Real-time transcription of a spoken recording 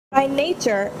By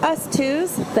nature, us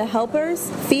twos, the helpers,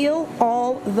 feel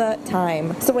all the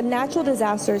time. So when natural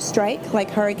disasters strike, like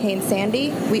Hurricane Sandy,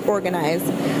 we organize.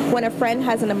 When a friend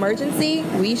has an emergency,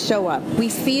 we show up. We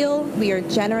feel, we are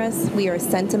generous, we are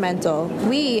sentimental.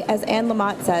 We, as Anne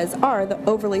Lamott says, are the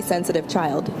overly sensitive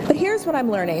child. But here's what I'm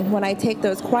learning when I take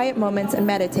those quiet moments and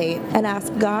meditate and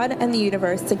ask God and the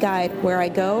universe to guide where I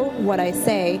go, what I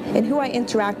say, and who I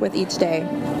interact with each day.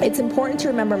 It's important to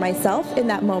remember myself in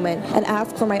that moment and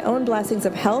ask for my own blessings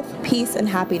of health, peace, and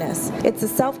happiness. It's a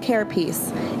self-care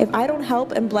piece. If I don't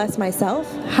help and bless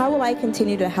myself, how will I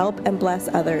continue to help and bless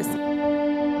others?